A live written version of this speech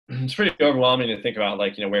it's pretty overwhelming to think about,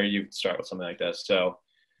 like, where you start with something like this. So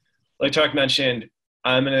like Tarek mentioned,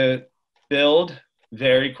 I'm going to build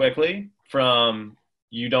very quickly from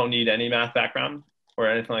you don't need any math background or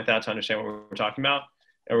anything like that to understand what we're talking about.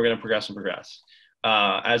 And we're going to progress and progress.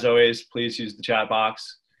 As always, please use the chat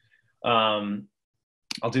box.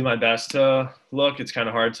 I'll do my best to look. It's kind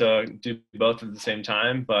of hard to do both at the same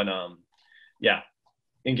time, but yeah,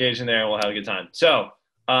 engage in there and we'll have a good time. So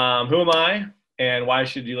who am I and why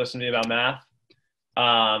should you listen to me about math?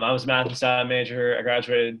 I was a math and stat major. I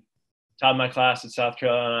graduated top of my class at South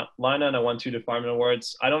Carolina, and I won 2 department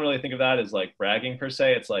awards. I don't really think of that as like bragging per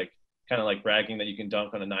se. It's like kind of like bragging that you can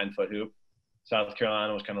dunk on a 9-foot hoop. South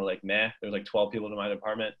Carolina was kind of like meh. There was like 12 people in my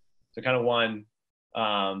department, so kind of won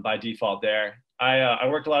by default there. I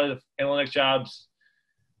worked a lot of analytics jobs.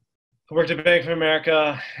 I worked at Bank of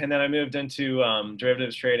America, and then I moved into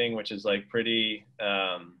derivatives trading, which is like pretty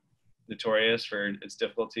notorious for its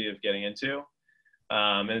difficulty of getting into.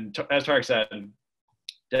 And as Tarek said,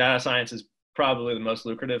 data science is probably the most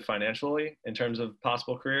lucrative financially in terms of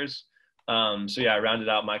possible careers. So yeah, I rounded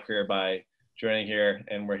out my career by joining here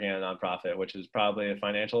and working on a nonprofit, which is probably a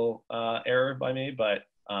financial error by me, but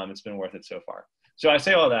it's been worth it so far. So I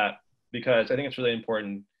say all that because I think it's really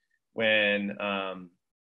important when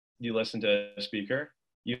you listen to a speaker,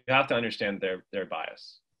 you have to understand their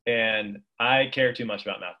bias. And I care too much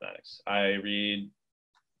about mathematics. I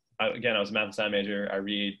was a math and science major. I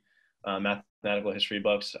read mathematical history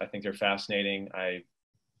books. I think they're fascinating. I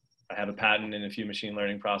have a patent in a few machine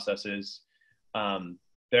learning processes.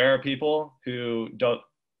 There are people who don't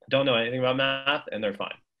know anything about math and they're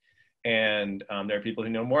fine. And there are people who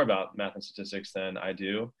know more about math and statistics than I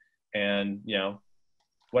do. And,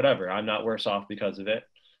 whatever, I'm not worse off because of it.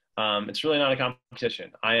 It's really not a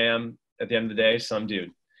competition. I am, at the end of the day, some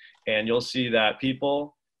dude. And you'll see that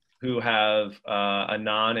people who have a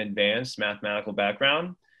non-advanced mathematical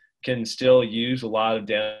background can still use a lot of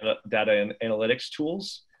data and analytics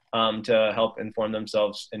tools to help inform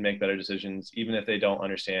themselves and make better decisions, even if they don't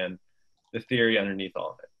understand the theory underneath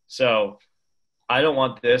all of it. So I don't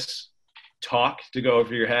want this talk to go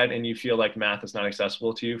over your head and you feel like math is not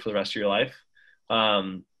accessible to you for the rest of your life.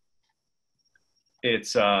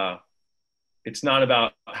 It's not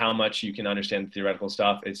about how much you can understand the theoretical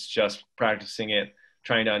stuff. It's just practicing it,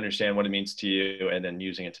 trying to understand what it means to you, and then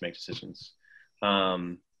using it to make decisions.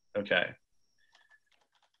 Okay.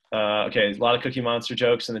 Okay, a lot of Cookie Monster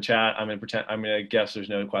jokes in the chat. I'm gonna guess there's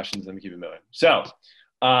no questions, then we keep it moving. So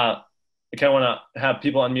I kind of want to have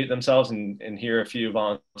people unmute themselves and hear a few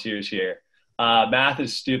volunteers here. Math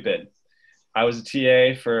is stupid. I was a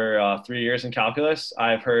TA for 3 years in calculus.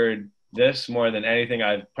 I've heard this more than anything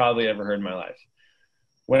I've probably ever heard in my life.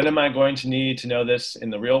 When am I going to need to know this in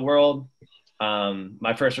the real world?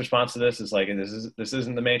 My first response to this is like, this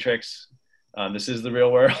isn't the Matrix. This is the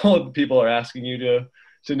real world. People are asking you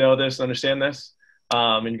to know this, understand this,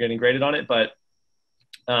 and you're getting graded on it. But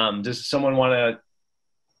does someone want to,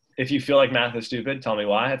 if you feel like math is stupid, tell me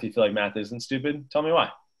why. If you feel like math isn't stupid, tell me why.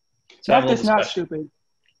 So math is not stupid.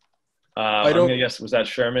 I'm going to guess, was that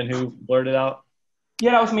Sherman who blurted out?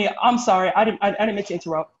 Yeah, that was me. I'm sorry. I didn't mean to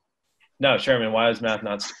interrupt. No, Sherman, why is math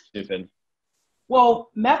not stupid? Well,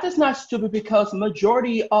 math is not stupid because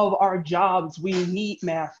majority of our jobs, we need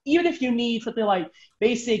math. Even if you need something like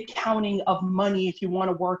basic counting of money, if you want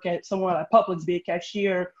to work at somewhere like Publix, be a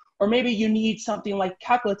cashier, or maybe you need something like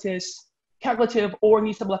calculative, or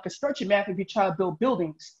need something like a structured math if you try to build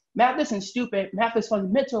buildings. Math isn't stupid. Math is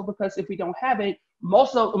fundamental because if we don't have it,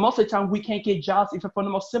 most of the time we can't get jobs even for the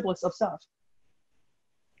most simplest of stuff.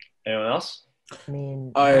 Anyone else? I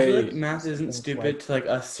mean, I feel like math isn't stupid to like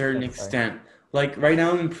a certain extent. Like right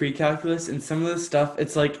now I'm in pre-calculus and some of the stuff,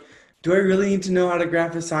 it's like, do I really need to know how to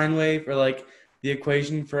graph a sine wave or like the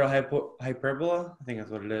equation for a hyperbola? I think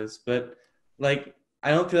that's what it is. But like,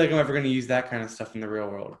 I don't feel like I'm ever going to use that kind of stuff in the real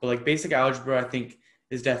world. But like basic algebra, I think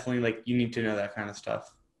is definitely like, you need to know that kind of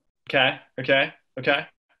stuff. Okay.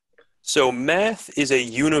 So math is a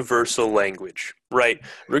universal language, right?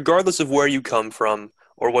 Regardless of where you come from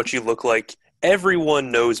or what you look like, everyone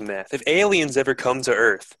knows math. If aliens ever come to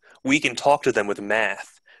Earth, we can talk to them with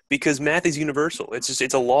math because math is universal.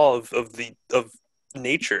 It's a law of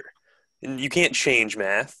nature, and you can't change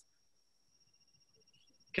math.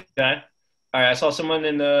 Okay. All right. I saw someone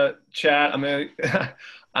in the chat.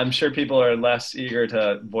 I'm sure people are less eager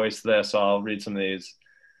to voice this, so I'll read some of these.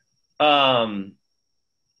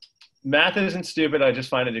 Math isn't stupid. I just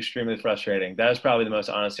find it extremely frustrating. That is probably the most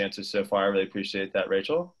honest answer so far. I really appreciate that,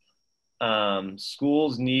 Rachel.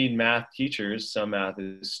 Schools need math teachers, so math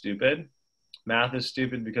is stupid. Math is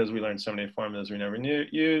stupid because we learned so many formulas we never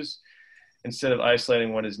use. Instead of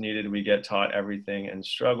isolating what is needed, we get taught everything and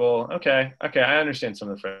struggle. Okay, I understand some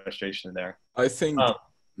of the frustration in there. I think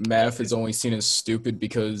math is only seen as stupid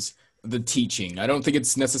because the teaching. I don't think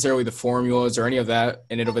it's necessarily the formulas or any of that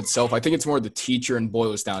in and of itself. I think it's more the teacher and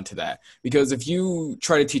boils down to that. Because if you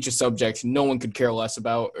try to teach a subject no one could care less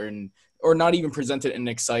about or not even present it in an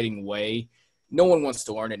exciting way, no one wants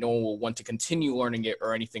to learn it. No one will want to continue learning it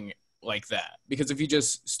or anything like that. Because if you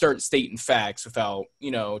just start stating facts without,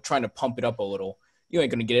 trying to pump it up a little, you ain't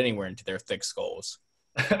going to get anywhere into their thick skulls.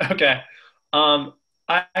 Okay.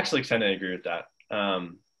 I actually tend to agree with that.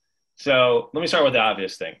 So let me start with the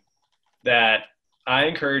obvious thing, that I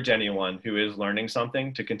encourage anyone who is learning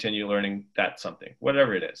something to continue learning that something,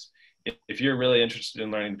 whatever it is. If you're really interested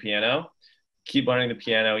in learning the piano, keep learning the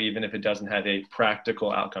piano, even if it doesn't have a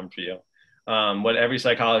practical outcome for you. What every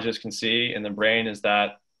psychologist can see in the brain is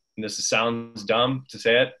that, and this sounds dumb to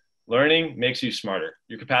say it, learning makes you smarter.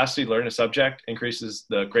 Your capacity to learn a subject increases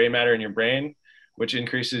the gray matter in your brain, which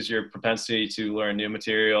increases your propensity to learn new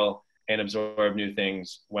material and absorb new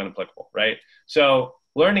things when applicable, right? So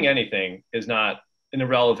learning anything is not an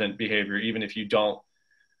irrelevant behavior, even if you don't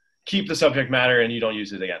keep the subject matter and you don't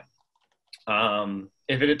use it again.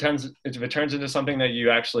 If it turns into something that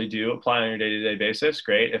you actually do apply on your day-to-day basis,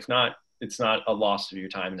 great. If not, it's not a loss of your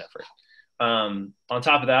time and effort. On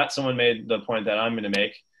top of that, someone made the point that I'm going to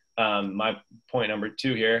make. My point number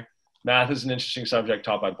 2 here, math is an interesting subject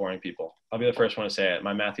taught by boring people. I'll be the first one to say it.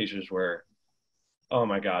 My math teachers were, oh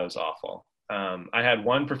my God, it was awful. I had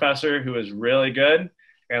one professor who was really good,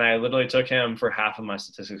 and I literally took him for half of my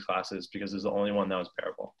statistics classes because it was the only one that was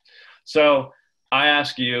bearable. So I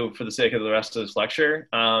ask you, for the sake of the rest of this lecture,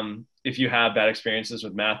 if you have bad experiences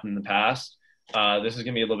with math in the past, this is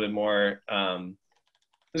going to be a little bit more,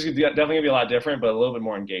 this is definitely going to be a lot different, but a little bit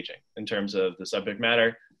more engaging in terms of the subject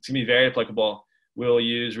matter. It's going to be very applicable. We'll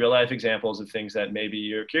use real life examples of things that maybe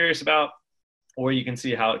you're curious about, or you can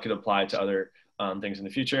see how it could apply to other things in the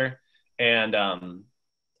future. And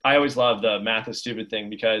I always love the math is stupid thing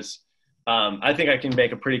because I think I can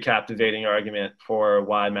make a pretty captivating argument for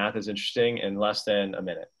why math is interesting in less than a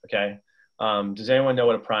minute, okay? Does anyone know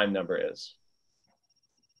what a prime number is?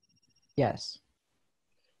 Yes.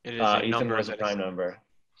 It is a Ethan, number what is a that prime is number?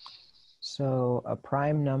 So a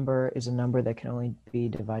prime number is a number that can only be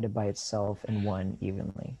divided by itself and 1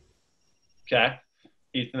 evenly. Okay.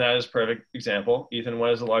 Ethan, that is a perfect example. Ethan,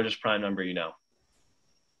 what is the largest prime number you know?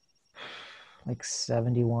 Like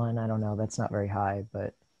 71, I don't know. That's not very high,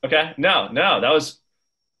 but Okay. No, that was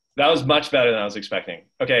much better than I was expecting.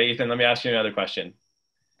 Okay, Ethan, let me ask you another question.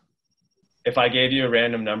 If I gave you a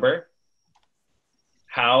random number,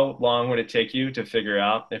 how long would it take you to figure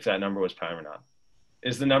out if that number was prime or not?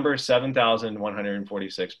 Is the number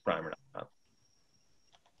 7,146 prime or not?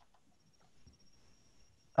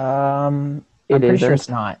 I'm pretty sure it's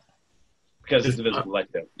not. Because it's divisible by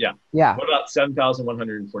 2. Yeah. Yeah. What about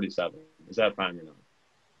 7,147? Is that prime or not?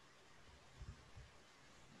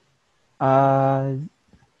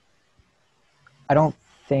 I don't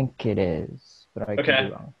think it is, but I could be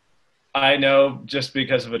wrong. I know just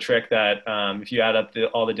because of a trick that if you add up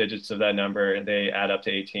all the digits of that number, they add up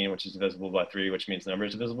to 18, which is divisible by 3, which means the number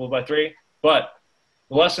is divisible by 3. But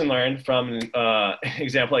the lesson learned from an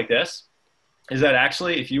example like this is that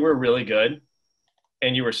actually if you were really good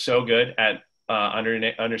and you were so good at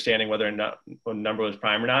understanding whether or not a number was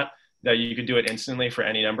prime or not, that you could do it instantly for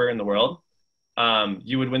any number in the world,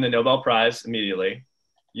 you would win the Nobel Prize immediately.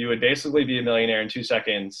 You would basically be a millionaire in 2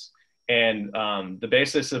 seconds. And the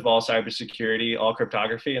basis of all cybersecurity, all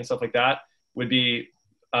cryptography and stuff like that would be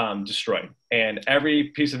destroyed. And every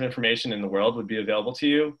piece of information in the world would be available to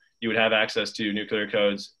you. You would have access to nuclear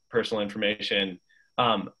codes, personal information.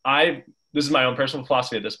 This is my own personal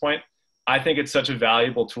philosophy at this point. I think it's such a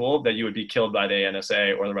valuable tool that you would be killed by the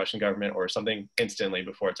NSA or the Russian government or something instantly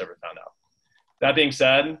before it's ever found out. That being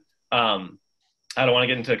said, I don't want to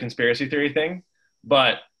get into a conspiracy theory thing,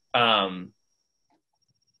 but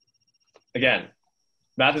again,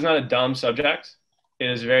 math is not a dumb subject. It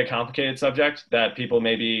is a very complicated subject that people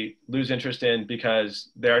maybe lose interest in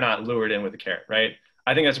because they're not lured in with a carrot, right?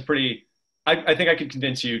 I think that's I think I could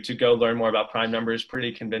convince you to go learn more about prime numbers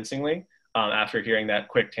pretty convincingly after hearing that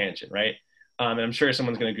quick tangent, right? And I'm sure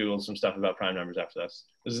someone's going to Google some stuff about prime numbers after this.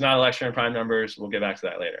 This is not a lecture on prime numbers. We'll get back to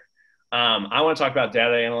that later. I want to talk about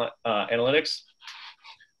data analytics,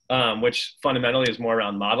 which fundamentally is more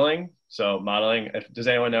around modeling. So modeling, does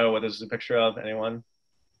anyone know what this is a picture of? Anyone?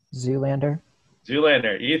 Zoolander.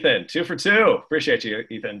 Zoolander. Ethan, 2 for 2. Appreciate you,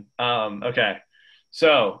 Ethan. Okay.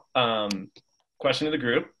 So question to the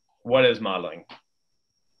group, what is modeling?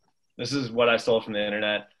 This is what I stole from the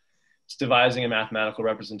internet. It's devising a mathematical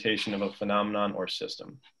representation of a phenomenon or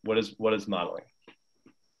system. What is modeling?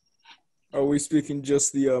 Are we speaking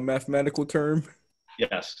just the mathematical term?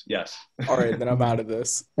 Yes. All right, then I'm out of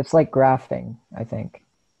this. It's like graphing, I think.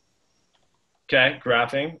 Okay,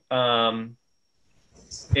 graphing.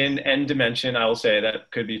 In n dimension, I will say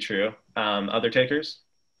that could be true. Other takers?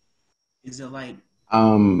 Is it like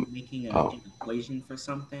making an equation for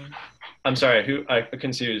something? I'm sorry, I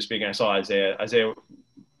couldn't see who was speaking. I saw Isaiah. Isaiah,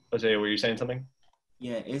 were you saying something?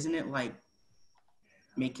 Yeah, isn't it like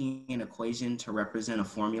making an equation to represent a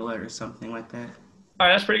formula or something like that? All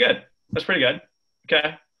right, that's pretty good.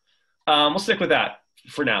 Okay. We'll stick with that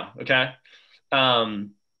for now, okay?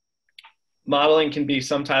 Modeling can be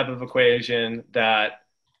some type of equation that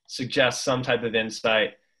suggests some type of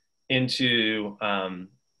insight into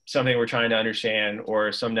something we're trying to understand,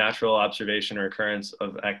 or some natural observation or occurrence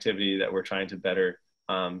of activity that we're trying to better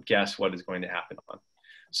guess what is going to happen on.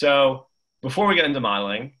 So before we get into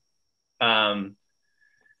modeling,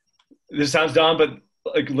 this sounds dumb, but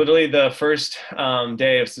like literally the first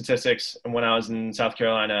day of statistics when I was in South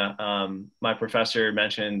Carolina, my professor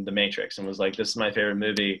mentioned The Matrix and was like, this is my favorite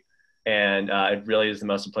movie. And it really is the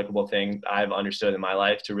most applicable thing I've understood in my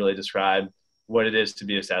life to really describe what it is to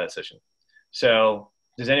be a statistician. So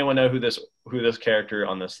does anyone know who this character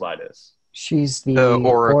on this slide is? She's the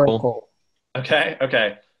Oracle.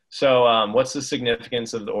 Okay. So what's the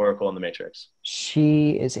significance of the Oracle in The Matrix?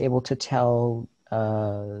 She is able to tell,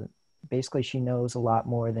 basically she knows a lot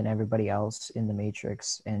more than everybody else in The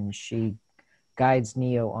Matrix, and she guides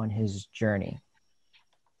Neo on his journey.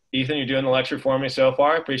 Ethan, you're doing the lecture for me so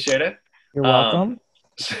far. Appreciate it. You're welcome.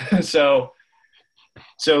 So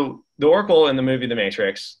the Oracle in the movie The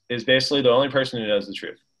Matrix is basically the only person who knows the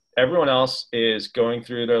truth. Everyone else is going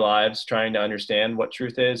through their lives trying to understand what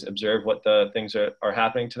truth is, observe what the things are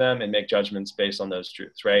happening to them, and make judgments based on those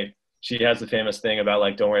truths, right? She has the famous thing about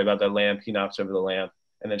like, don't worry about that lamp. He knocks over the lamp.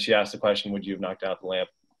 And then she asks the question, would you have knocked out the lamp?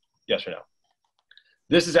 Yes or no?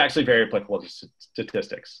 This is actually very applicable to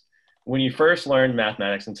statistics. When you first learn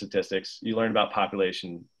mathematics and statistics, you learn about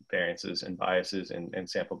population variances and biases and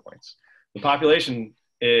sample points. The population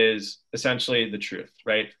is essentially the truth,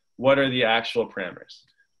 right? What are the actual parameters?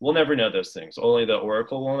 We'll never know those things. Only the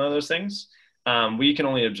Oracle will know those things. We can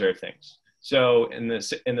only observe things. So in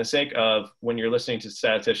the sake of when you're listening to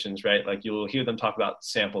statisticians, right, like you'll hear them talk about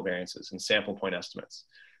sample variances and sample point estimates.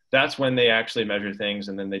 That's when they actually measure things,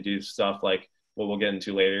 and then they do stuff like what we'll get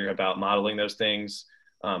into later about modeling those things,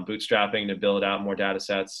 bootstrapping to build out more data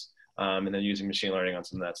sets, and then using machine learning on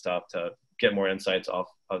some of that stuff to get more insights off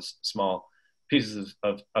of small pieces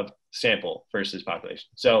of sample versus population.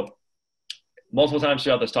 So multiple times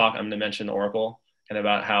throughout this talk, I'm going to mention the Oracle and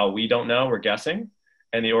about how we don't know, we're guessing,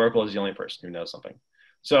 and the Oracle is the only person who knows something.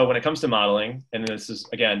 So when it comes to modeling, and this is,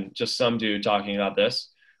 again, just some dude talking about this,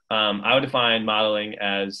 I would define modeling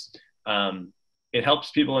as it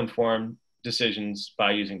helps people inform decisions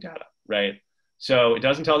by using data, right? So it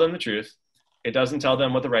doesn't tell them the truth. It doesn't tell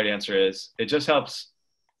them what the right answer is. It just helps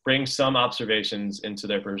bring some observations into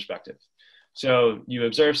their perspective. So you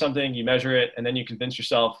observe something, you measure it, and then you convince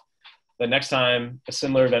yourself that next time a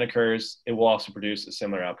similar event occurs, it will also produce a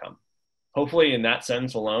similar outcome. Hopefully in that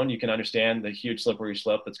sentence alone, you can understand the huge slippery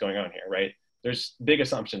slope that's going on here, right? There's big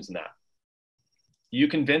assumptions in that. You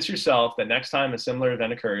convince yourself that next time a similar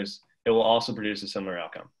event occurs, it will also produce a similar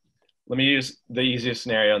outcome. Let me use the easiest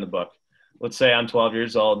scenario in the book. Let's say I'm 12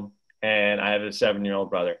 years old and I have a 7-year-old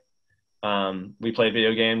brother. We play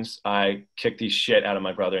video games. I kick the shit out of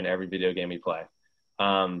my brother in every video game we play.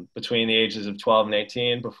 Between the ages of 12 and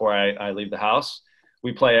 18, before I leave the house,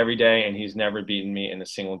 we play every day, and he's never beaten me in a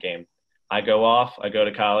single game. I go off, I go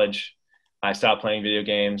to college, I stop playing video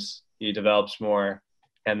games, he develops more,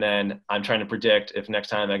 and then I'm trying to predict if next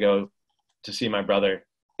time I go to see my brother,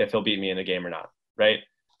 if he'll beat me in a game or not, right?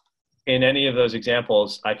 In any of those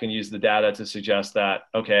examples, I can use the data to suggest that,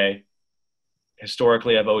 okay,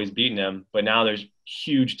 historically I've always beaten him, but now there's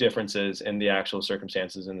huge differences in the actual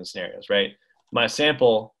circumstances in the scenarios, right? My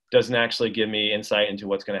sample doesn't actually give me insight into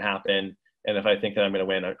what's going to happen. And if I think that I'm going to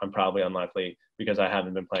win, I'm probably unlikely because I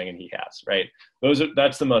haven't been playing and he has, right?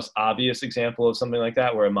 That's the most obvious example of something like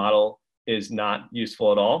that, where a model is not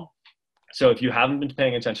useful at all. So if you haven't been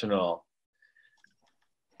paying attention at all,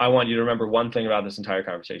 I want you to remember one thing about this entire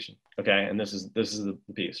conversation, okay? And this is the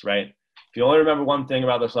piece, right? If you only remember one thing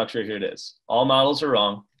about this lecture, here it is. All models are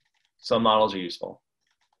wrong. Some models are useful.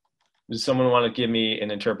 Does someone want to give me an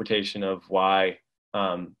interpretation of why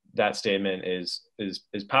that statement is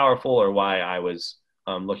powerful, or why I was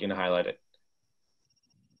looking to highlight it?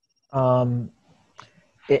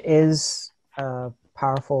 It is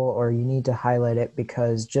powerful, or you need to highlight it,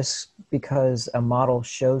 because just because a model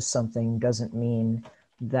shows something doesn't mean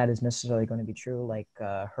that is necessarily going to be true. Like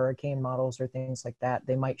hurricane models or things like that,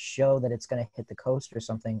 they might show that it's going to hit the coast or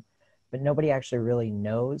something, but nobody actually really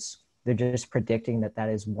knows. They're just predicting that that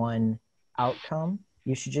is one outcome.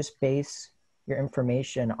 You should just base your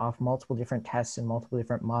information off multiple different tests and multiple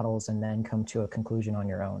different models and then come to a conclusion on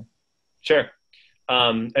your own. Sure.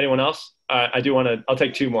 Anyone else? I do want to, I'll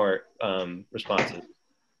take two more responses.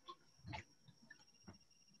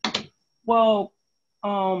 Well,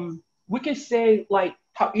 we could say, like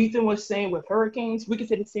how Ethan was saying with hurricanes, we could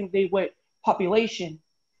say the same thing with population.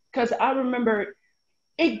 Because I remember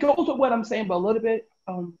it goes with what I'm saying, but a little bit.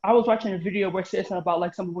 I was watching a video where it said something about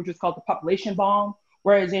like something which is called the population bomb.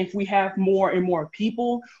 Whereas if we have more and more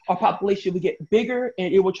people, our population would get bigger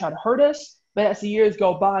and it will try to hurt us. But as the years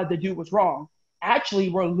go by, the dude was wrong. Actually,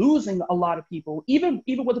 we're losing a lot of people. Even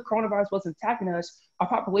when the coronavirus wasn't attacking us, our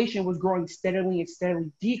population was growing steadily and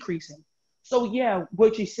steadily decreasing. So yeah,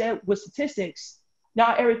 what you said with statistics,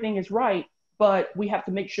 not everything is right, but we have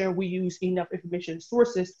to make sure we use enough information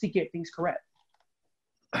sources to get things correct.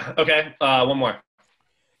 Okay, one more.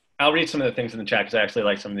 I'll read some of the things in the chat because I actually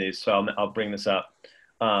like some of these, so I'll bring this up.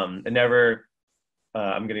 It never,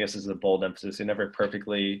 I'm going to guess this is a bold emphasis, it's never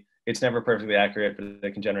perfectly accurate, but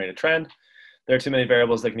it can generate a trend. There are too many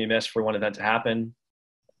variables that can be missed for one event to happen.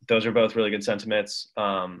 Those are both really good sentiments.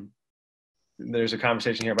 There's a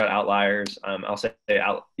conversation here about outliers. I'll say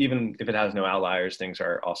even if it has no outliers, things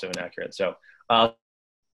are also inaccurate. So one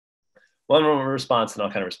more response, and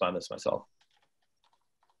I'll kind of respond to this myself.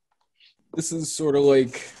 This is sort of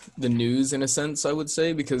like the news in a sense, I would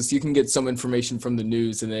say, because you can get some information from the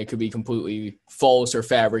news and then it could be completely false or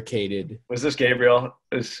fabricated. Was this Gabriel?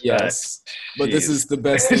 Yes, but this is the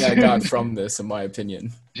best thing I got from this, in my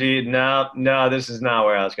opinion. Gee, no, this is not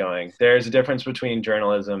where I was going. There's a difference between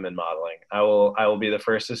journalism and modeling. I will be the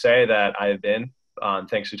first to say that I have been,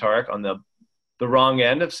 thanks to Tarek, on the wrong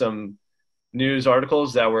end of some news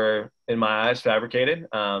articles that were, in my eyes, fabricated.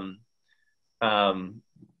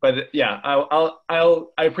 But yeah, I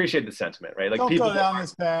appreciate the sentiment, right? Like, don't people go down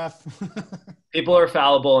this path. People are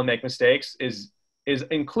fallible and make mistakes is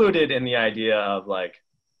included in the idea of like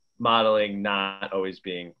modeling not always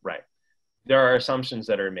being right. There are assumptions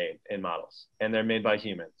that are made in models, and they're made by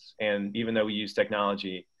humans. And even though we use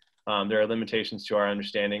technology, there are limitations to our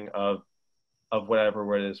understanding of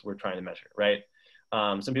whatever it is we're trying to measure, right?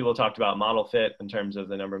 Some people talked about model fit in terms of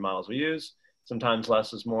the number of models we use. Sometimes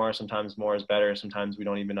less is more, sometimes more is better. Sometimes we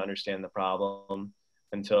don't even understand the problem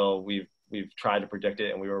until we've tried to predict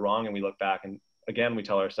it and we were wrong, and we look back and again, we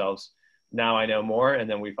tell ourselves, now I know more, and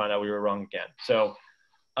then we find out we were wrong again. So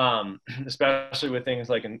especially with things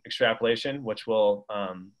like an extrapolation, which we'll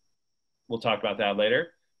talk about that later.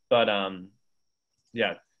 But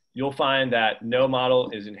yeah, you'll find that no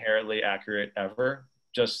model is inherently accurate ever.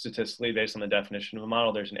 Just statistically, based on the definition of a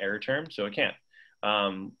model, there's an error term, so it can't.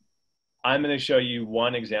 I'm going to show you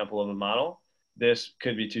one example of a model. This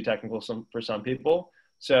could be too technical for some people.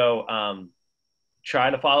 So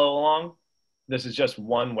try to follow along. This is just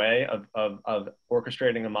one way of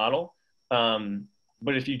orchestrating a model.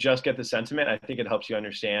 But if you just get the sentiment, I think it helps you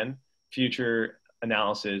understand future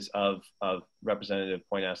analysis of representative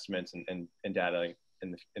point estimates and data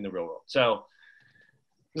in the real world. So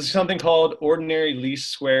this is something called ordinary least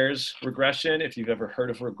squares regression. If you've ever heard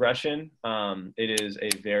of regression, it is a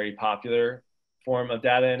very popular form of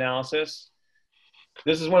data analysis.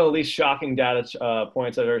 This is one of the least shocking data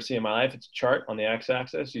points I've ever seen in my life. It's a chart on the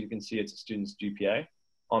x-axis. You can see it's a student's GPA.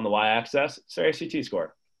 On the y-axis, it's their ACT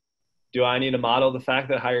score. Do I need to model the fact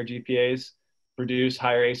that higher GPAs produce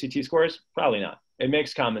higher ACT scores? Probably not. It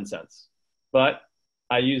makes common sense. But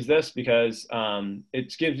I use this because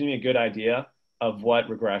it gives me a good idea of what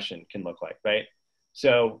regression can look like, right?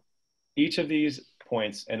 So each of these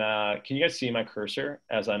points, and can you guys see my cursor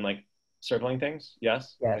as I'm like circling things?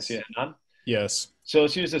 Yes? Yes. I see it on? Yes. So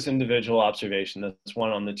let's use this individual observation. That's one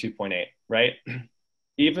on the 2.8, right?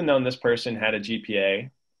 Even though this person had a GPA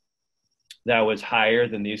that was higher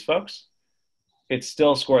than these folks, it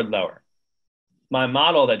still scored lower. My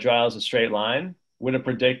model that draws a straight line would have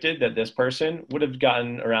predicted that this person would have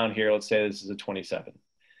gotten around here. Let's say this is a 27.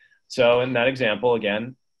 So in that example,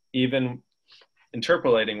 again, even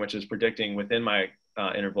interpolating, which is predicting within my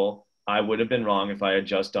interval, I would have been wrong if I had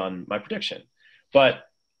just done my prediction. But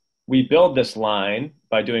we build this line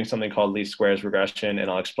by doing something called least squares regression, and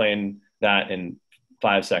I'll explain that in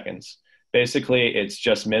 5 seconds. Basically, it's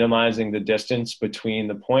just minimizing the distance between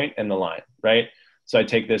the point and the line, right? So I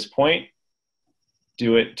take this point,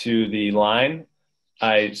 do it to the line,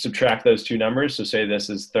 I subtract those two numbers. So say this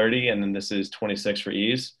is 30 and then this is 26 for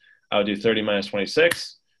ease. I would do 30 minus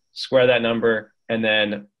 26. square that number, and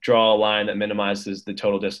then draw a line that minimizes the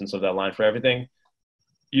total distance of that line for everything.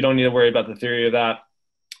 You don't need to worry about the theory of that.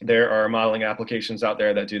 There are modeling applications out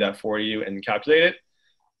there that do that for you and calculate it.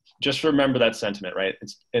 Just remember that sentiment, right?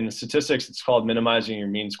 In the statistics, it's called minimizing your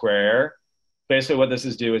mean square error. Basically what this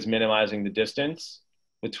is do is minimizing the distance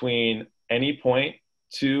between any point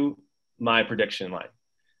to my prediction line.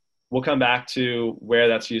 We'll come back to where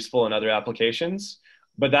that's useful in other applications,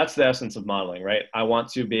 but that's the essence of modeling, right? I want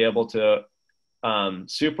to be able to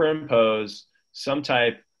superimpose some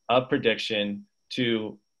type of prediction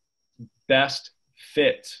to best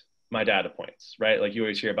fit my data points, right? Like you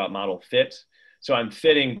always hear about model fit. So I'm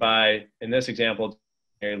fitting by, in this example,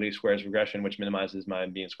 least squares regression, which minimizes my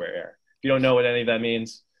mean square error. If you don't know what any of that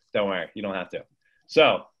means, don't worry, you don't have to.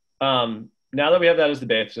 So now that we have that as the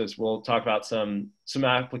basis, we'll talk about some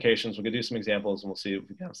applications. We'll do some examples, and we'll see if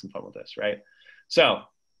we can have some fun with this, right? So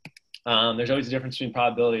there's always a difference between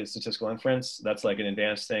probability and statistical inference. That's like an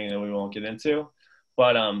advanced thing that we won't get into.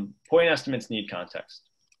 But point estimates need context.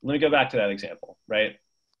 Let me go back to that example, right?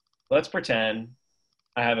 Let's pretend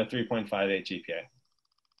I have a 3.58 GPA.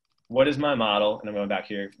 What is my model? And I'm going back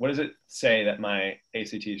here. What does it say that my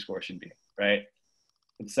ACT score should be, right?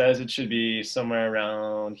 It says it should be somewhere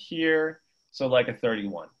around here. So like a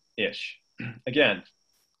 31-ish. Again,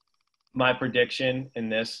 my prediction in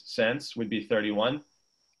this sense would be 31.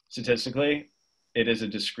 Statistically, it is a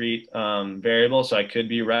discrete variable, so I could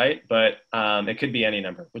be right, but it could be any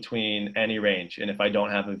number between any range. And if I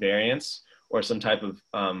don't have a variance or some type of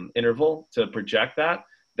interval to project that,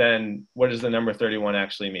 then what does the number 31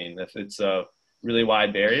 actually mean? If it's a really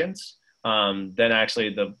wide variance, then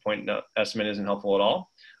actually the point estimate isn't helpful at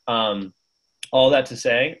all. All that to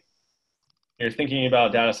say, you're thinking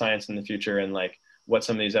about data science in the future and like what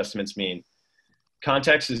some of these estimates mean.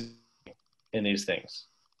 Context is in these things.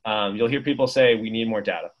 You'll hear people say we need more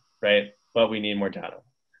data, right? But we need more data.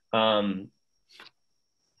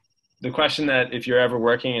 The question that if you're ever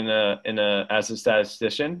working as a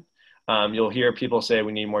statistician, you'll hear people say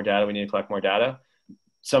we need more data, we need to collect more data.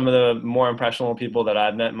 Some of the more impressionable people that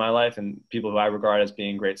I've met in my life and people who I regard as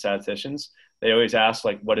being great statisticians, they always ask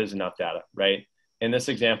like, what is enough data, right? In this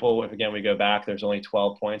example, if again we go back, there's only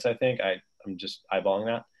 12 points, I think. I'm just eyeballing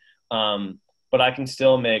that. But I can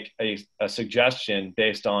still make a suggestion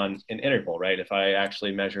based on an interval, right? If I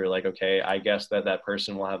actually measure like, okay, I guess that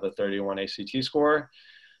person will have a 31 ACT score,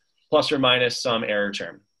 plus or minus some error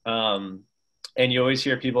term. And you always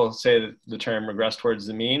hear people say the term regress towards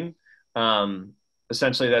the mean.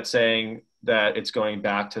 Essentially that's saying that it's going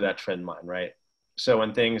back to that trend line, right? So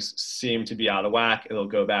when things seem to be out of whack, it'll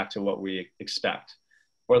go back to what we expect,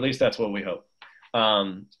 or at least that's what we hope.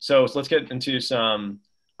 So let's get into some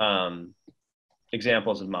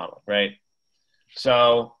examples of modeling, right?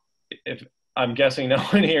 So if I'm guessing no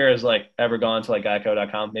one here has like ever gone to like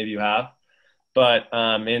geico.com, maybe you have, but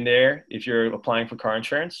in there, if you're applying for car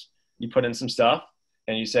insurance, you put in some stuff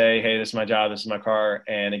and you say, hey, this is my job, this is my car,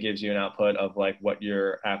 and it gives you an output of like what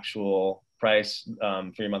your actual price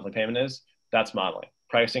for your monthly payment is. That's modeling.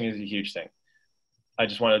 Pricing is a huge thing. I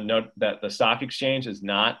just want to note that the stock exchange is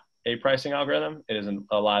not a pricing algorithm. It is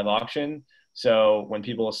a live auction. So when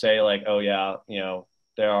people say like, oh yeah, you know,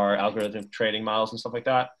 there are algorithmic trading models and stuff like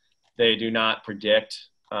that, they do not predict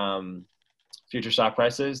future stock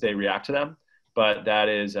prices. They react to them, but that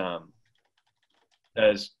is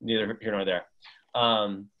neither here nor there.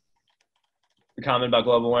 The comment about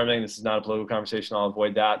global warming, this is not a political conversation. I'll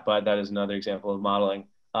avoid that, but that is another example of modeling.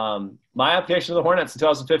 My application of the Hornets in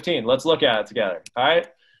 2015. Let's look at it together. All right.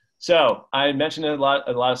 So I mentioned a lot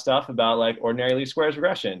of stuff about like ordinary least squares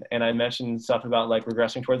regression, and I mentioned stuff about like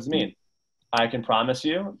regressing towards the mean. I can promise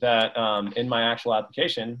you that in my actual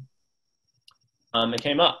application, it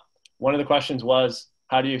came up. One of the questions was,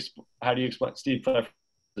 how do you explain, Steve Clifford at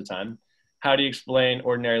the time, how do you explain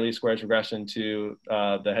ordinary least squares regression to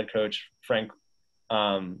the head coach, Frank,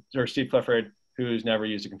 or Steve Clifford, who's never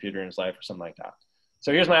used a computer in his life or something like that.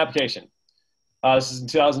 So here's my application. This is in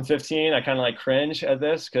 2015. I kind of like cringe at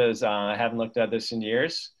this because I haven't looked at this in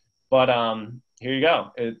years. But here you go.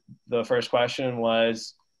 The first question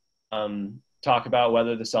was talk about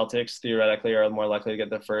whether the Celtics theoretically are more likely to get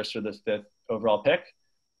the first or the fifth overall pick.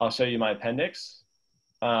 I'll show you my appendix.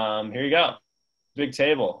 Here you go. Big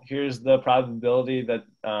table. Here's the probability that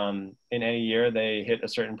in any year they hit a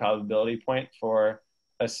certain probability point for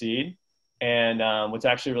a seed. And what's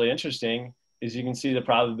actually really interesting is you can see the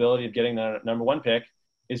probability of getting the number 1 pick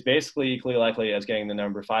is basically equally likely as getting the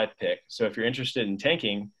number 5 pick. So if you're interested in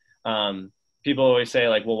tanking, people always say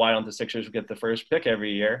like, well, why don't the Sixers get the first pick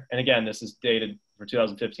every year? And again, this is dated for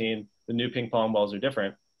 2015. The new ping pong balls are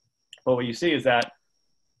different. But what you see is that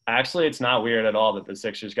Actually, it's not weird at all that the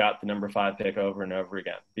Sixers got the number 5 pick over and over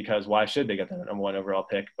again, because why should they get the number 1 overall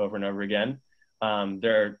pick over and over again?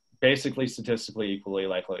 They're basically statistically equally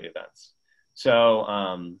likely events.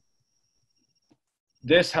 So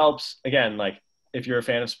this helps, again, like if you're a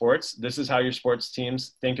fan of sports, this is how your sports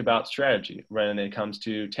teams think about strategy when it comes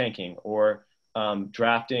to tanking or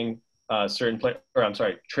drafting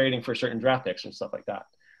trading for certain draft picks and stuff like that.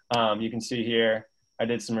 You can see here, I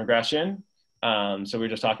did some regression. So we were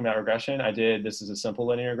just talking about regression. This is a simple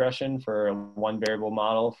linear regression for a 1 variable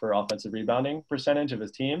model for offensive rebounding percentage of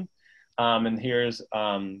his team. And here's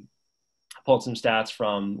pulled some stats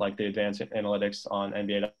from like the advanced analytics on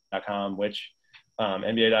NBA.com, which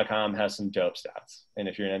NBA.com has some dope stats. And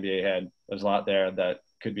if you're an NBA head, there's a lot there that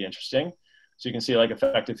could be interesting. So you can see like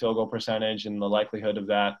effective field goal percentage and the likelihood of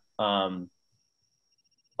that.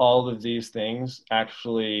 All of these things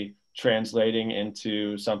actually translating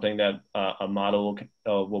into something that a model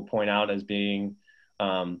will point out as being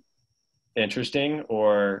interesting,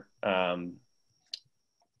 or I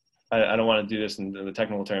don't want to do this in the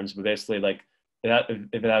technical terms, but basically like if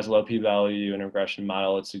it has a low p-value in a regression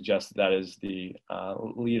model, it suggests that is the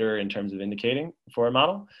leader in terms of indicating for a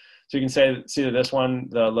model. So you can see that this one,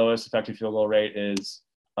 the lowest effective field goal rate is,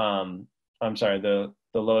 the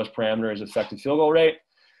lowest parameter is effective field goal rate,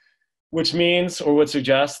 which means or would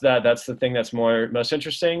suggest that that's the thing that's most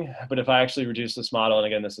interesting. But if I actually reduce this model, and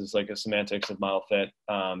again, this is like a semantics of model fit,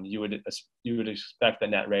 you would expect that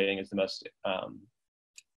net rating is the most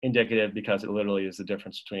indicative, because it literally is the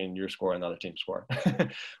difference between your score and the other team's score.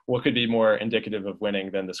 What could be more indicative of winning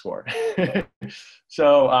than the score?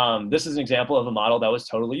 So this is an example of a model that was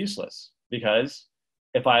totally useless, because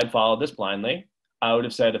if I had followed this blindly, I would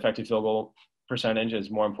have said effective field goal percentage is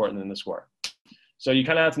more important than the score. So you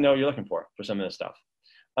kind of have to know what you're looking for some of this stuff.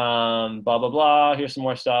 Blah, blah, blah. Here's some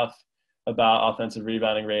more stuff about offensive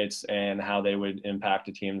rebounding rates and how they would impact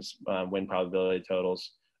a team's win probability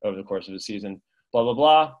totals over the course of the season. Blah,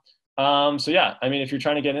 blah, blah. So yeah, I mean, if you're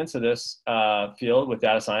trying to get into this field with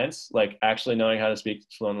data science, like actually knowing how to speak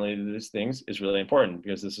fluently to these things is really important,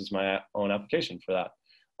 because this is my own application for that.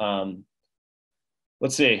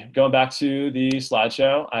 Let's see, going back to the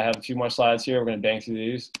slideshow, I have a few more slides here. We're going to bang through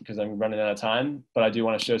these because I'm running out of time, but I do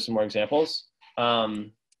want to show some more examples. I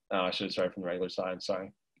should have started from the regular slide,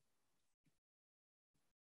 sorry.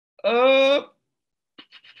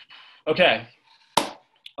 Okay.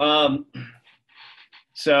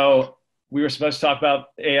 So we were supposed to talk about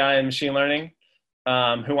AI and machine learning.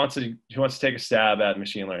 Who wants to take a stab at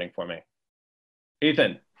machine learning for me?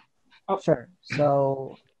 Ethan. Oh, sure.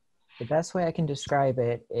 So the best way I can describe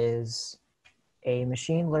it is a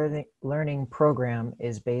machine learning program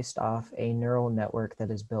is based off a neural network that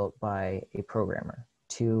is built by a programmer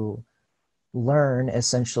to learn,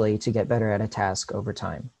 essentially, to get better at a task over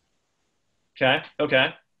time.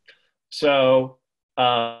 Okay. So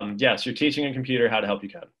yes, you're teaching a computer how to help you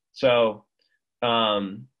code. So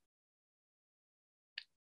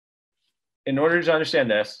in order to understand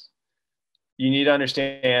this, you need to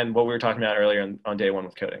understand what we were talking about earlier on day 1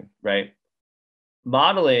 with coding, right?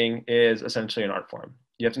 Modeling is essentially an art form.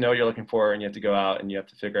 You have to know what you're looking for, and you have to go out and you have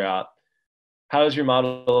to figure out how does your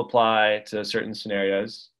model apply to certain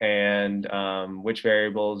scenarios, and which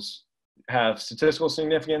variables have statistical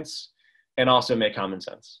significance and also make common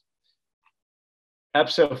sense.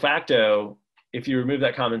 Ipso facto, if you remove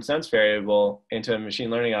that common sense variable into a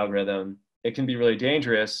machine learning algorithm, it can be really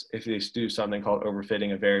dangerous if you do something called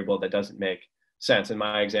overfitting a variable that doesn't make sense. In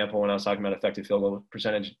my example, when I was talking about effective field goal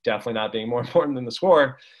percentage definitely not being more important than the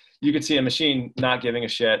score, you could see a machine not giving a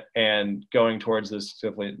shit and going towards this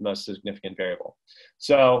most significant variable.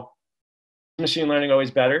 So machine learning always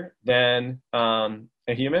better than a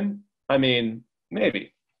human? I mean,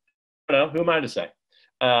 maybe. I don't know, who am I to say?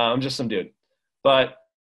 I'm just some dude. But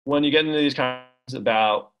when you get into these kinds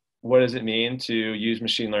about what does it mean to use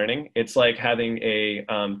machine learning, it's like having a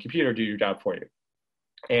computer do your job for you.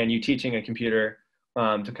 And you teaching a computer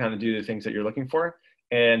to kind of do the things that you're looking for.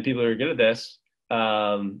 And people who are good at this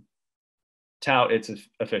tout its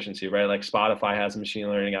efficiency, right? Like Spotify has a machine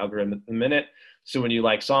learning algorithm at the minute. So when you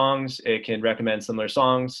like songs, it can recommend similar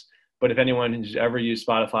songs. But if anyone who's ever used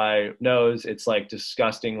Spotify knows, it's like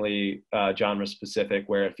disgustingly genre specific,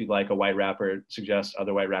 where if you like a white rapper, it suggests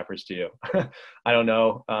other white rappers to you. I don't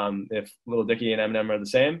know if Lil Dicky and Eminem are the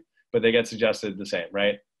same, but they get suggested the same,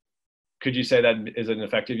 right? Could you say that is an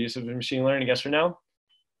effective use of machine learning, yes or no?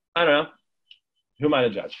 I don't know. Who am I to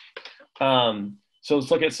judge? So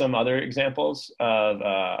let's look at some other examples of,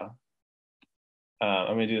 I'm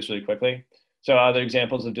gonna do this really quickly. So other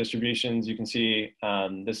examples of distributions, you can see,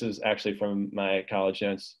 this is actually from my college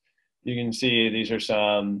notes. You can see these are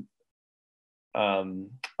some R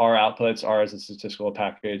outputs. R is a statistical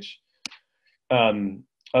package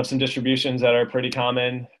of some distributions that are pretty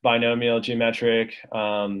common: binomial, geometric.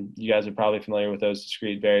 You guys are probably familiar with those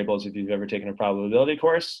discrete variables if you've ever taken a probability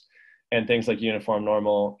course, and things like uniform,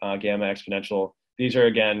 normal, gamma, exponential. These are,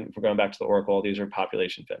 again, if we're going back to the Oracle, these are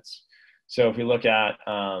population fits. So if we look at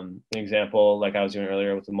an example like I was doing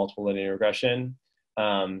earlier with the multiple linear regression,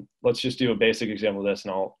 let's just do a basic example of this,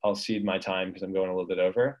 and I'll cede my time because I'm going a little bit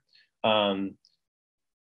over.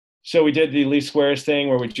 So we did the least squares thing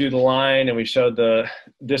where we drew the line and we showed the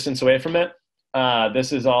distance away from it.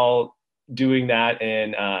 This is all doing that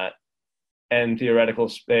in n theoretical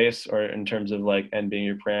space, or in terms of like n being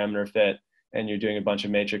your parameter fit, and you're doing a bunch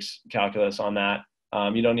of matrix calculus on that.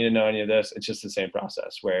 You don't need to know any of this. It's just the same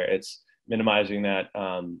process where it's minimizing that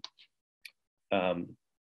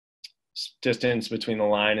distance between the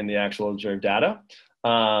line and the actual observed data.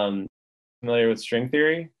 Familiar with string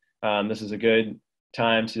theory? This is a good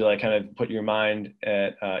time to like kind of put your mind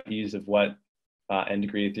at ease of what n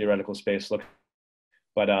degree theoretical space looks like.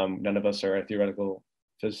 But none of us are a theoretical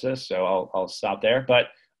physicist, so I'll stop there. But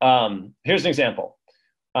here's an example.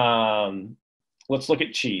 Let's look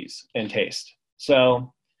at cheese and taste.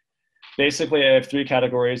 So basically I have three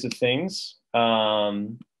categories of things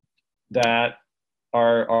that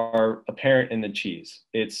are apparent in the cheese.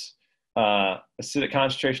 It's acidic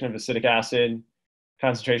concentration of acetic acid,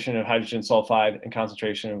 concentration of hydrogen sulfide, and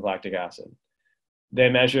concentration of lactic acid. They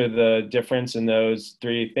measure the difference in those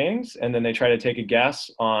three things, and then they try to take a guess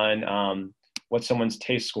on what someone's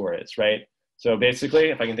taste score is, right? So basically,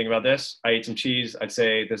 if I can think about this, I ate some cheese, I'd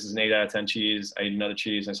say this is an 8 out of 10 cheese. I eat another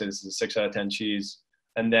cheese, and I say this is a 6 out of 10 cheese.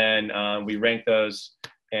 And then we rank those,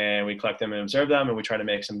 and we collect them and observe them, and we try to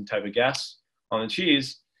make some type of guess on the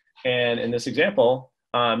cheese. And in this example,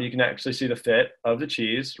 you can actually see the fit of the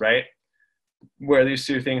cheese, right? Where these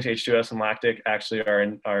two things, H2S and lactic, actually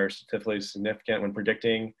are statistically significant when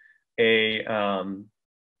predicting a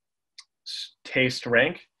taste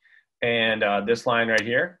rank. And this line right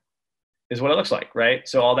here is what it looks like, right?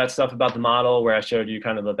 So all that stuff about the model where I showed you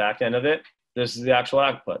kind of the back end of it, this is the actual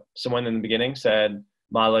output. Someone in the beginning said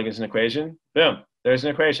modeling is an equation. Boom, there's an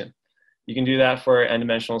equation. You can do that for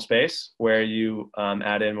n-dimensional space where you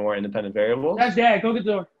add in more independent variables. That's Dad. Go get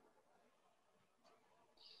the door.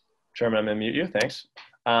 Sherman, I'm gonna mute you, thanks.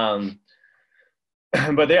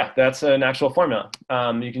 But yeah, that's an actual formula.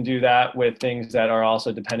 You can do that with things that are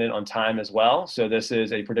also dependent on time as well. So this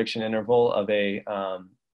is a prediction interval of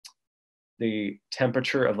the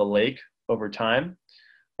temperature of a lake over time.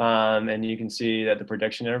 And you can see that the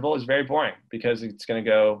prediction interval is very boring because it's gonna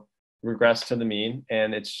go regress to the mean,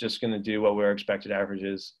 and it's just gonna do what we're expected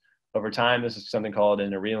averages over time. This is something called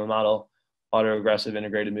in a Riemann model, autoregressive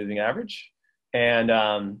integrated moving average.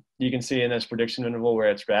 And you can see in this prediction interval where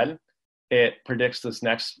it's red, it predicts this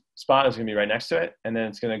next spot is going to be right next to it, and then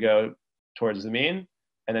it's going to go towards the mean,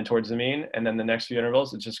 and then towards the mean, and then the next few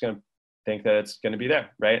intervals, it's just going to think that it's going to be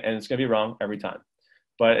there, right? And it's going to be wrong every time.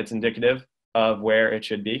 But it's indicative of where it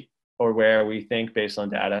should be, or where we think based on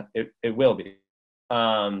data it will be.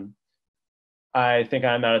 I think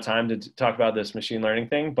I'm out of time to talk about this machine learning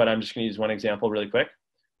thing, but I'm just going to use one example really quick.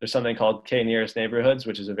 There's something called k-nearest neighborhoods,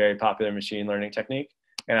 which is a very popular machine learning technique.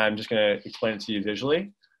 And I'm just going to explain it to you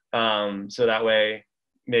visually. So that way,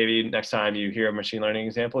 maybe next time you hear a machine learning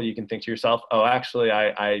example, you can think to yourself, oh, actually,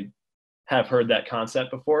 I have heard that concept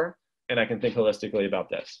before, and I can think holistically about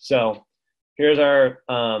this. So here's our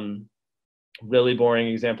really boring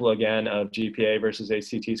example again of GPA versus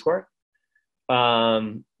ACT score.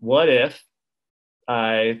 What if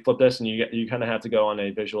I flip this, and you kind of have to go on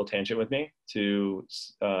a visual tangent with me to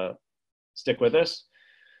stick with this.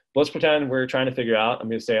 Let's pretend we're trying to figure out, I'm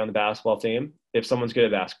going to stay on the basketball team, if someone's good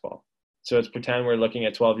at basketball. So let's pretend we're looking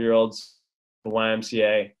at 12-year-olds, the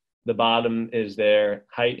YMCA. The bottom is their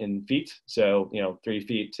height in feet. So, 3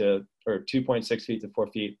 feet to, or 2.6 feet to 4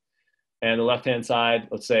 feet. And the left-hand side,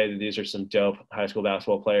 let's say that these are some dope high school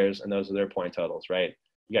basketball players, and those are their point totals, right?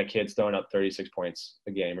 You got kids throwing up 36 points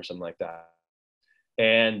a game or something like that.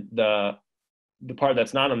 And the part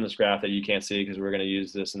that's not on this graph that you can't see, because we're going to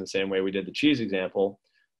use this in the same way we did the cheese example,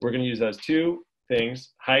 we're going to use those two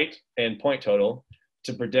things, height and point total,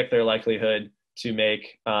 to predict their likelihood to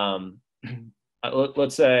make,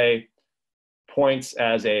 let's say, points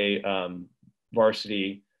as a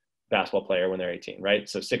varsity basketball player when they're 18, right?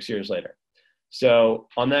 So 6 years later. So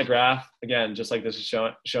on that graph, again, just like this is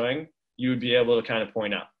showing, you would be able to kind of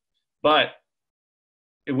point out. But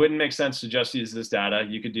it wouldn't make sense to just use this data.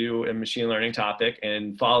 You could do a machine learning topic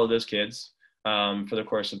and follow those kids for the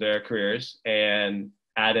course of their careers and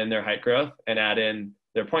add in their height growth and add in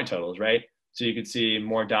their point totals, right? So you could see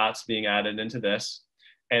more dots being added into this.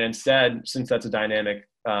 And instead, since that's a dynamic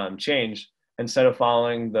change, instead of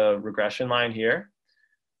following the regression line here,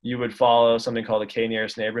 you would follow something called the K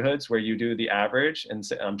nearest neighborhoods, where you do the average. And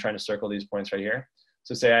I'm trying to circle these points right here.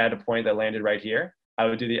 So say I had a point that landed right here. I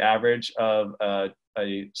would do the average of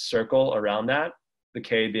a circle around that, the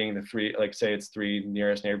K being the three, like say it's 3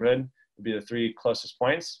 nearest neighborhood, would be the 3 closest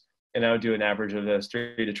points. And I would do an average of those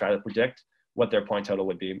 3 to try to predict what their point total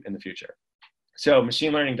would be in the future. So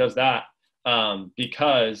machine learning does that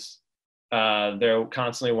because they're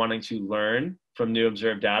constantly wanting to learn from new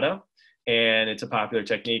observed data. And it's a popular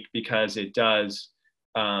technique because it does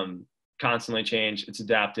constantly change. It's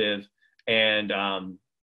adaptive. And I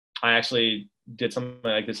actually did something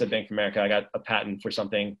like this at Bank of America. I got a patent for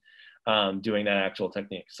something doing that actual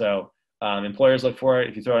technique. So employers look for it.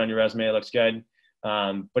 If you throw it on your resume, it looks good.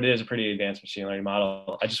 But it is a pretty advanced machine learning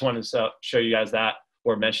model. I just wanted to show you guys that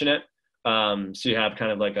or mention it. So you have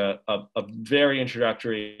kind of like a very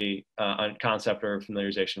introductory concept or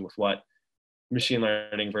familiarization with what machine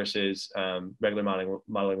learning versus regular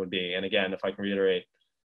modeling would be. And again, if I can reiterate,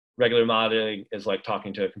 regular modeling is like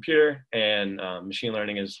talking to a computer, and machine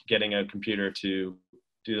learning is getting a computer to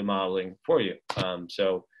do the modeling for you.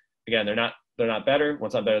 So again, they're not better.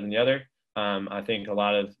 One's not better than the other. I think a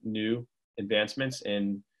lot of new advancements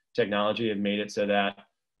in technology have made it so that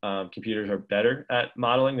computers are better at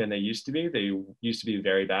modeling than they used to be. They used to be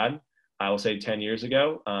very bad. I will say 10 years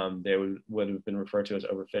ago, they would have been referred to as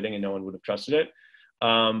overfitting and no one would have trusted it.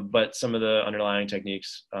 But some of the underlying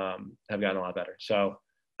techniques have gotten a lot better. So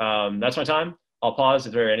that's my time. I'll pause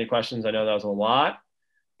if there are any questions. I know that was a lot,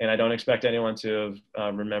 and I don't expect anyone to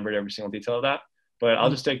have remembered every single detail of that. But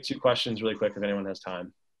I'll just take 2 questions really quick if anyone has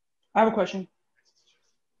time. I have a question.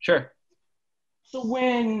 Sure. So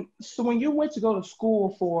when you went to go to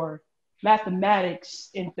school for mathematics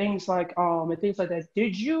and things like that,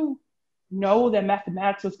 did you know that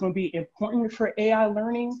mathematics was going to be important for AI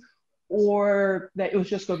learning, or that it was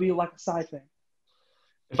just going to be like a side thing?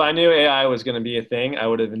 If I knew AI was going to be a thing, I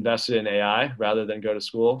would have invested in AI rather than go to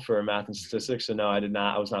school for math and statistics. So no, I did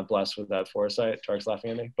not. I was not blessed with that foresight. Charles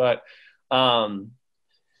laughing at me, but oh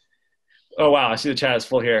wow, I see the chat is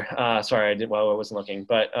full here. Sorry, I wasn't looking,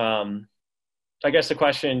 but I guess the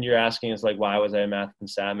question you're asking is like, why was I a math and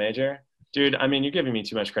stat major? Dude, I mean, you're giving me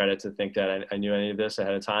too much credit to think that I knew any of this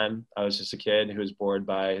ahead of time. I was just a kid who was bored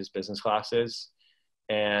by his business classes,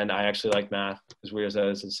 and I actually like math, as weird as that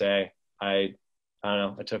is to say. I don't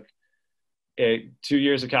know, I took 2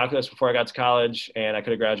 years of calculus before I got to college, and I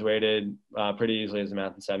could have graduated pretty easily as a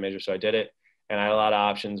math and stat major, so I did it. And I had a lot of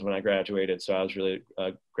options when I graduated, so I was really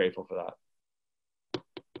grateful for that.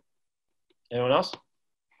 Anyone else?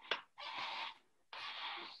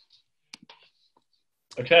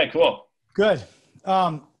 Okay, cool. Good.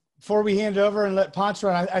 Before we hand it over and let Ponch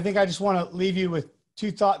run, I think I just want to leave you with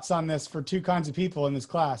 2 thoughts on this for 2 kinds of people in this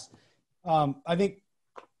class. I think,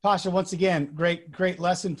 Pasha, once again, great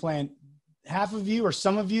lesson plan. Half of you or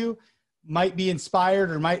some of you might be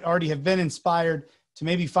inspired or might already have been inspired to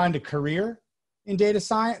maybe find a career in data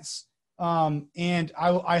science. And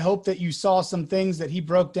I hope that you saw some things that he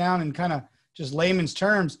broke down in kind of just layman's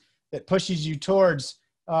terms that pushes you towards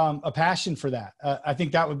a passion for that. I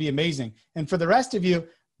think that would be amazing. And for the rest of you,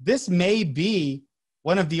 this may be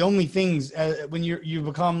one of the only things when you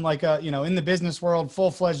become like a, in the business world,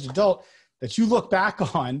 full-fledged adult, that you look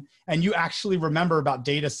back on and you actually remember about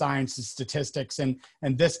data science and statistics and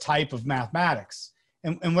this type of mathematics.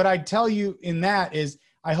 And what I'd tell you in that is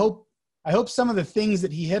I hope some of the things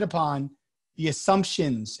that he hit upon, the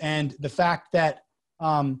assumptions and the fact that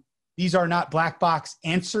these are not black box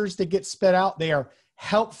answers that get spit out, they are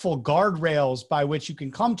helpful guardrails by which you can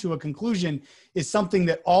come to a conclusion, is something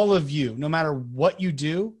that all of you, no matter what you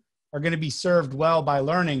do, are going to be served well by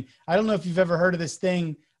learning. I don't know if you've ever heard of this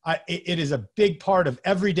thing. It is a big part of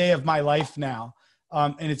every day of my life now.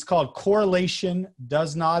 And it's called correlation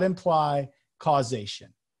does not imply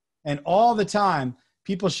causation. And all the time,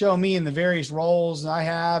 people show me in the various roles I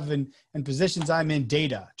have and positions I'm in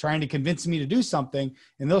data, trying to convince me to do something.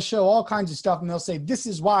 And they'll show all kinds of stuff and they'll say, this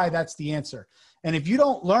is why that's the answer. And if you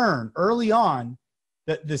don't learn early on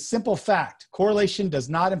the simple fact, correlation does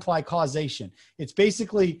not imply causation. It's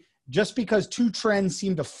basically just because 2 trends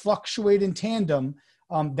seem to fluctuate in tandem,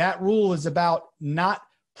 that rule is about not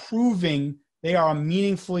proving they are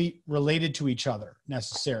meaningfully related to each other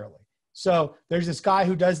necessarily. So there's this guy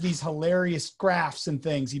who does these hilarious graphs and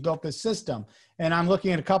things. He built this system, and I'm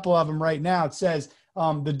looking at a couple of them right now. It says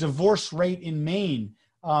the divorce rate in Maine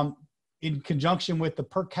in conjunction with the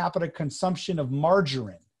per capita consumption of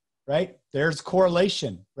margarine, right? There's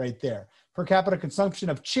correlation right there. per capita consumption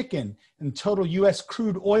of chicken and total U.S.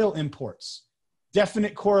 crude oil imports.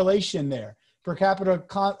 Definite correlation there. Per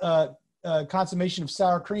capita consummation of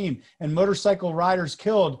sour cream and motorcycle riders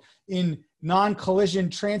killed in non-collision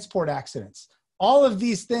transport accidents. All of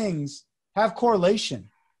these things have correlation.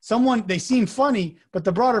 They seem funny, but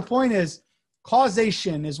the broader point is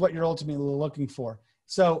causation is what you're ultimately looking for.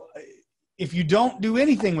 So if you don't do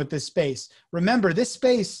anything with this space, remember this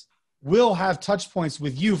space will have touch points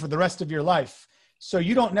with you for the rest of your life. So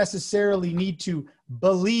you don't necessarily need to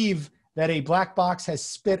believe that a black box has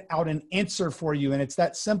spit out an answer for you. And it's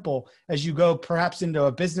that simple as you go perhaps into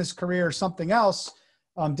a business career or something else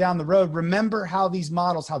down the road. Remember how these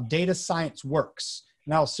models, how data science works,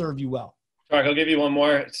 and that'll serve you well. Mark, I'll give you one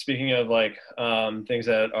more. Speaking of like things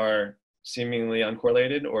that are seemingly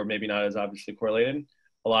uncorrelated or maybe not as obviously correlated,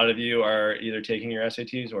 a lot of you are either taking your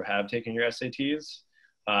SATs or have taken your SATs.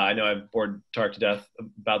 I know I've bored Tark to death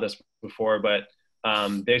about this before, but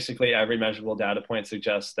basically every measurable data point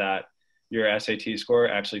suggests that your SAT score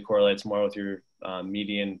actually correlates more with your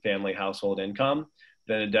median family household income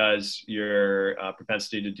than it does your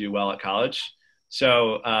propensity to do well at college.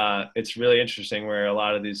 So it's really interesting where a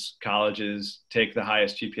lot of these colleges take the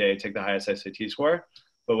highest GPA, take the highest SAT score,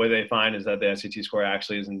 but what they find is that the SAT score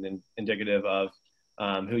actually isn't indicative of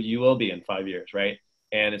who you will be in 5 years, right?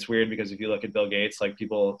 And it's weird because if you look at Bill Gates, like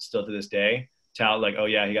people still to this day tout like, oh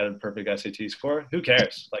yeah, he got a perfect SAT score. Who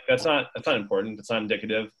cares? Like that's not important. It's not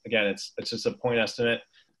indicative. Again, it's just a point estimate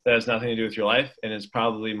that has nothing to do with your life, and it's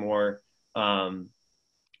probably more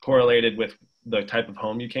correlated with the type of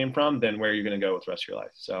home you came from than where you're going to go with the rest of your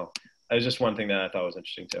life. So that was just one thing that I thought was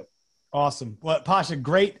interesting too. Awesome. Well, Pasha,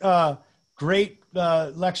 great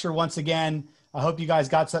lecture once again. I hope you guys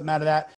got something out of that.